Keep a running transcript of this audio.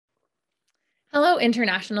Hello,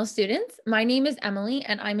 international students. My name is Emily,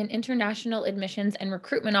 and I'm an International Admissions and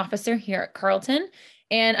Recruitment Officer here at Carleton.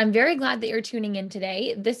 And I'm very glad that you're tuning in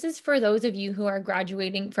today. This is for those of you who are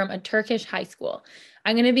graduating from a Turkish high school.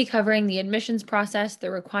 I'm going to be covering the admissions process, the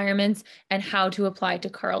requirements, and how to apply to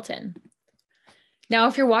Carleton. Now,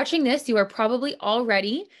 if you're watching this, you are probably all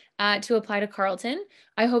ready to apply to Carleton.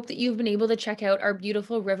 I hope that you've been able to check out our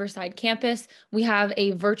beautiful Riverside campus. We have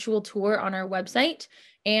a virtual tour on our website,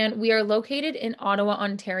 and we are located in Ottawa,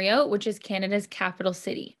 Ontario, which is Canada's capital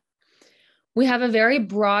city. We have a very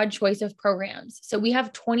broad choice of programs. So we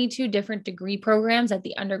have 22 different degree programs at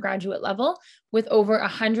the undergraduate level with over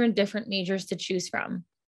 100 different majors to choose from.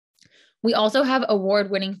 We also have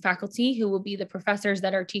award-winning faculty who will be the professors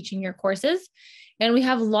that are teaching your courses. And we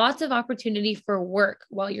have lots of opportunity for work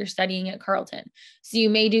while you're studying at Carleton. So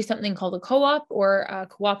you may do something called a co-op or a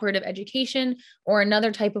cooperative education or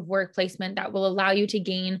another type of work placement that will allow you to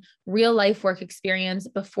gain real life work experience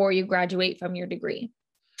before you graduate from your degree.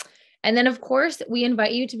 And then, of course, we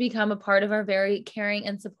invite you to become a part of our very caring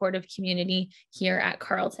and supportive community here at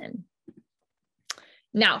Carleton.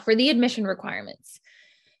 Now, for the admission requirements.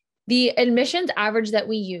 The admissions average that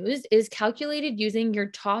we use is calculated using your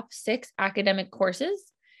top 6 academic courses,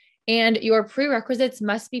 and your prerequisites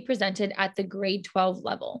must be presented at the grade 12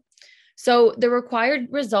 level. So the required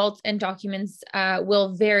results and documents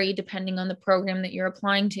will vary depending on the program that you're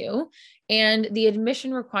applying to, and the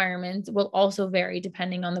admission requirements will also vary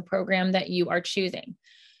depending on the program that you are choosing.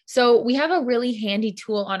 So we have a really handy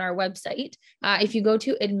tool on our website. If you go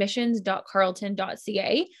to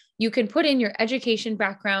admissions.carleton.ca, you can put in your education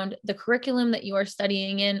background, the curriculum that you are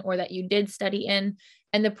studying in or that you did study in,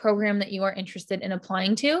 and the program that you are interested in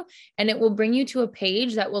applying to. And it will bring you to a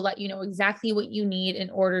page that will let you know exactly what you need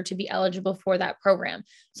in order to be eligible for that program.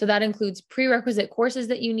 So that includes prerequisite courses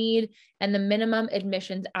that you need and the minimum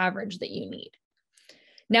admissions average that you need.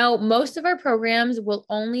 Now, most of our programs will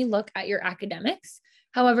only look at your academics.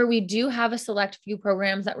 However, we do have a select few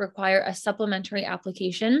programs that require a supplementary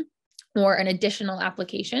application or an additional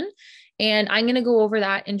application. And I'm going to go over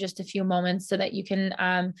that in just a few moments so that you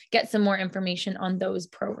can get some more information on those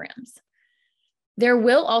programs. There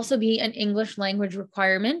will also be an English language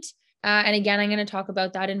requirement. And again, I'm going to talk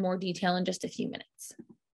about that in more detail in just a few minutes.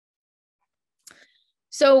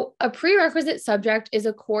 So a prerequisite subject is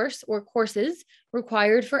a course or courses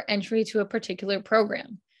required for entry to a particular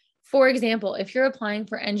program. For example, if you're applying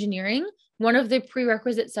for engineering, one of the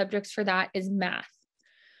prerequisite subjects for that is math.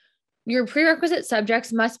 Your prerequisite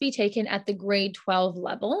subjects must be taken at the grade 12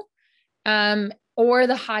 level or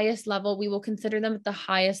the highest level. We will consider them at the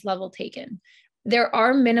highest level taken. There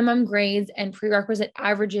are minimum grades and prerequisite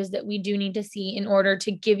averages that we do need to see in order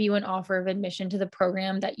to give you an offer of admission to the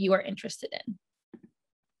program that you are interested in.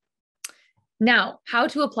 Now, how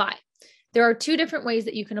to apply? There are 2 different ways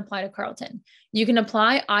that you can apply to Carleton. You can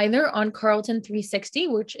apply either on Carleton 360,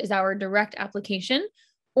 which is our direct application,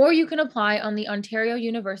 or you can apply on the Ontario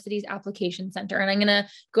University's Application Center. And I'm going to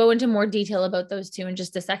go into more detail about those 2 in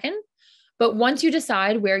just a second. But once you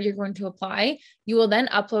decide where you're going to apply, you will then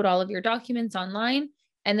upload all of your documents online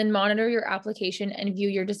and then monitor your application and view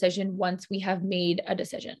your decision once we have made a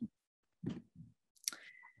decision.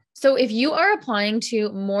 So if you are applying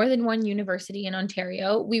to more than one university in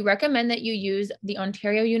Ontario, we recommend that you use the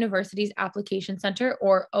Ontario University's Application Center,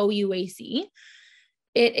 or OUAC.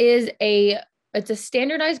 It's a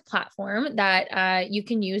standardized platform that you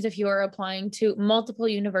can use if you are applying to multiple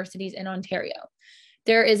universities in Ontario.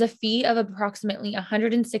 There is a fee of approximately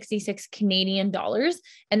 166 Canadian dollars,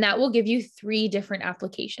 and that will give you 3 different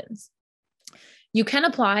applications. You can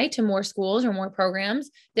apply to more schools or more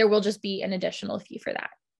programs. There will just be an additional fee for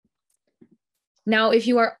that. Now, if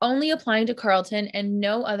you are only applying to Carleton and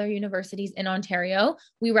no other universities in Ontario,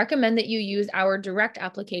 we recommend that you use our direct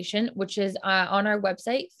application, which is on our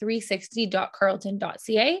website,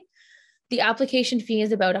 360.carleton.ca. The application fee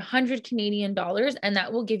is about 100 Canadian dollars, and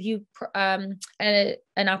that will give you an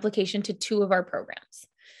application to 2 of our programs.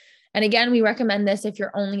 And again, we recommend this if you're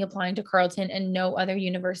only applying to Carleton and no other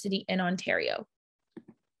university in Ontario.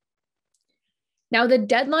 Now, the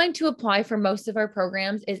deadline to apply for most of our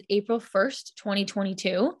programs is April 1st,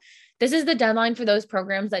 2022. This is the deadline for those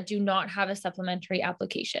programs that do not have a supplementary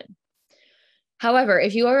application. However,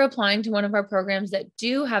 if you are applying to one of our programs that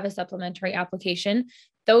do have a supplementary application,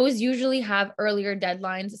 those usually have earlier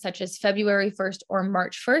deadlines, such as February 1st or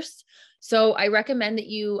March 1st. So I recommend that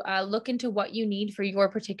you look into what you need for your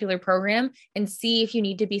particular program and see if you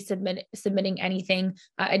need to be submitting anything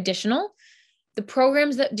additional. The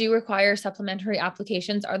programs that do require supplementary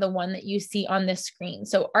applications are the one that you see on this screen.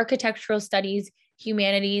 So architectural studies,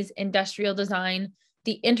 humanities, industrial design,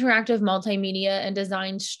 the interactive multimedia and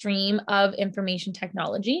design stream of information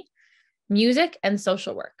technology, music, and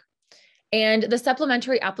social work. And the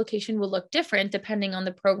supplementary application will look different depending on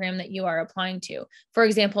the program that you are applying to. For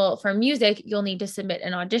example, for music, you'll need to submit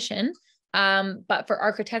an audition, but for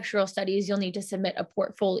architectural studies, you'll need to submit a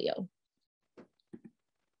portfolio.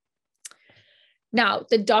 Now,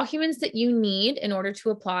 the documents that you need in order to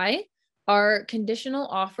apply are conditional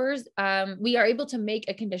offers. We are able to make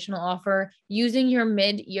a conditional offer using your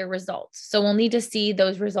mid-year results. So we'll need to see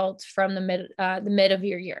those results from the mid of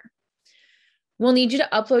your year. We'll need you to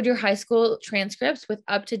upload your high school transcripts with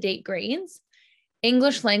up-to-date grades,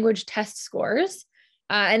 English language test scores,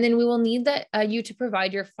 and then we will need you to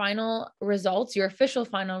provide your final results, your official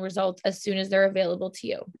final results, as soon as they're available to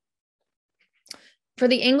you. For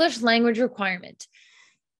the English language requirement,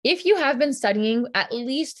 if you have been studying at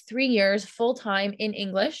least 3 years full-time in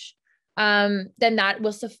English, then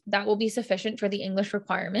that will be sufficient for the English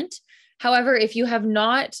requirement. However, if you have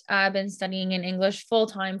not been studying in English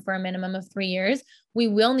full-time for a minimum of 3 years, we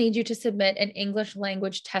will need you to submit an English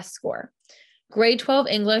language test score. Grade 12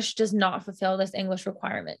 English does not fulfill this English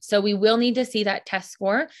requirement. So we will need to see that test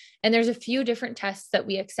score. And there's a few different tests that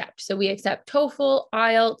we accept. So we accept TOEFL,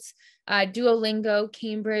 IELTS, Duolingo,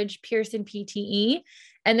 Cambridge, Pearson PTE.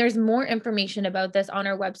 And there's more information about this on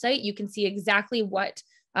our website. You can see exactly what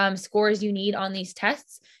scores you need on these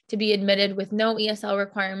tests to be admitted with no ESL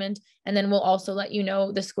requirement. And then we'll also let you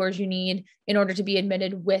know the scores you need in order to be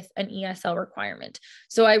admitted with an ESL requirement.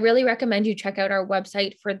 So I really recommend you check out our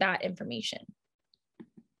website for that information.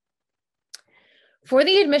 For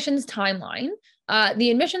the admissions timeline,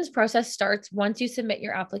 the admissions process starts once you submit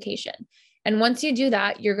your application. And once you do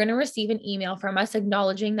that, you're going to receive an email from us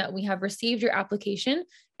acknowledging that we have received your application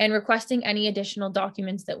and requesting any additional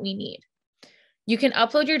documents that we need. You can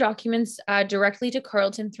upload your documents directly to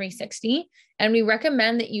Carleton 360, and we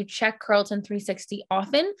recommend that you check Carleton 360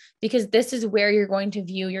 often because this is where you're going to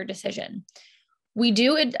view your decision. We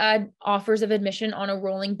do offers of admission on a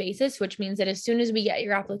rolling basis, which means that as soon as we get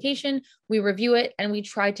your application, we review it and we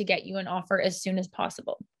try to get you an offer as soon as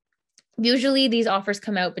possible. Usually these offers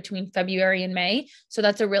come out between February and May, so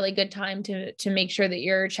that's a really good time to make sure that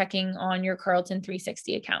you're checking on your Carleton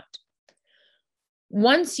 360 account.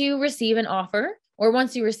 Once you receive an offer or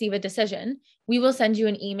once you receive a decision, we will send you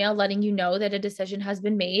an email letting you know that a decision has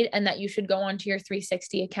been made and that you should go onto your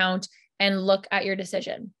 360 account and look at your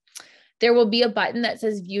decision. There will be a button that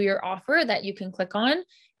says view your offer that you can click on,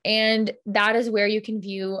 and that is where you can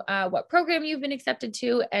view what program you've been accepted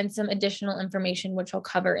to and some additional information, which I'll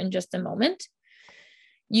cover in just a moment.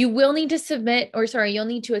 You will need to you'll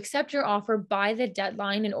need to accept your offer by the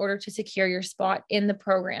deadline in order to secure your spot in the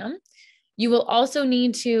program. You will also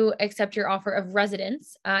need to accept your offer of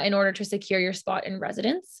residence in order to secure your spot in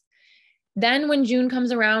residence. Then when June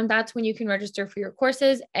comes around, that's when you can register for your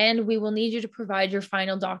courses, and we will need you to provide your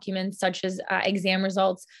final documents such as exam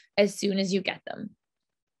results as soon as you get them.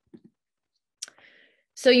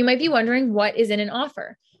 So you might be wondering, what is in an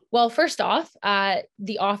offer? Well, first off,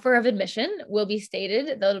 the offer of admission will be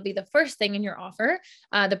stated. That'll be the first thing in your offer,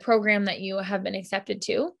 the program that you have been accepted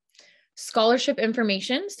to. Scholarship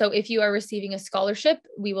information. So if you are receiving a scholarship,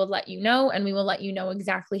 we will let you know, and we will let you know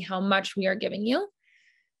exactly how much we are giving you.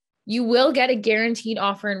 You will get a guaranteed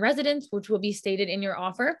offer in residence, which will be stated in your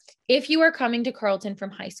offer if you are coming to Carleton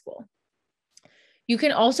from high school. You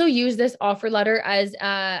can also use this offer letter as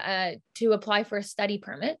to apply for a study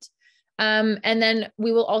permit. And then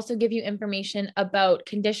we will also give you information about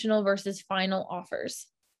conditional versus final offers.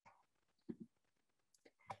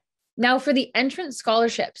 Now for the entrance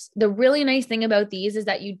scholarships, the really nice thing about these is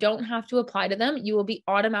that you don't have to apply to them. You will be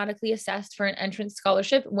automatically assessed for an entrance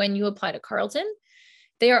scholarship when you apply to Carleton.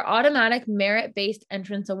 They are automatic merit-based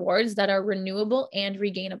entrance awards that are renewable and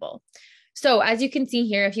regainable. So as you can see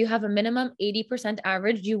here, if you have a minimum 80%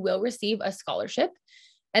 average, you will receive a scholarship.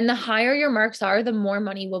 And the higher your marks are, the more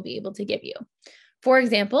money we'll be able to give you. For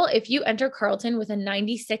example, if you enter Carleton with a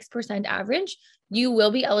 96% average, you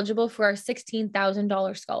will be eligible for our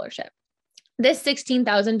 $16,000 scholarship. This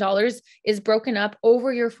 $16,000 is broken up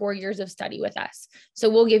over your 4 years of study with us. So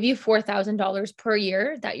we'll give you $4,000 per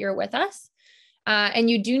year that you're with us. And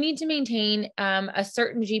you do need to maintain a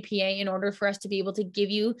certain GPA in order for us to be able to give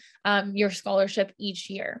you your scholarship each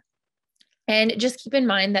year. And just keep in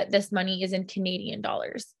mind that this money is in Canadian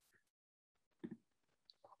dollars.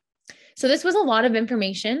 So this was a lot of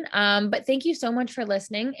information, but thank you so much for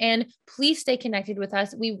listening, and please stay connected with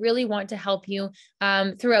us. We really want to help you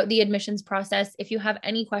throughout the admissions process. If you have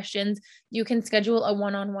any questions, you can schedule a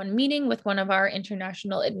one-on-one meeting with one of our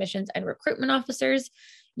international admissions and recruitment officers.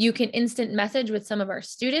 You can instant message with some of our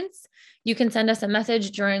students. You can send us a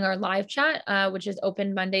message during our live chat, which is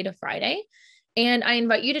open Monday to Friday. And I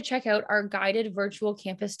invite you to check out our guided virtual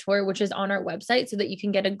campus tour, which is on our website, so that you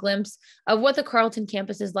can get a glimpse of what the Carleton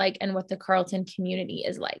campus is like and what the Carleton community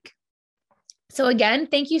is like. So again,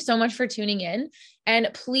 thank you so much for tuning in, and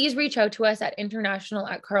please reach out to us at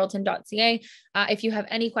international@carleton.ca if you have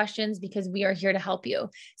any questions, because we are here to help you.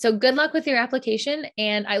 So good luck with your application,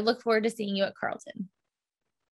 and I look forward to seeing you at Carleton.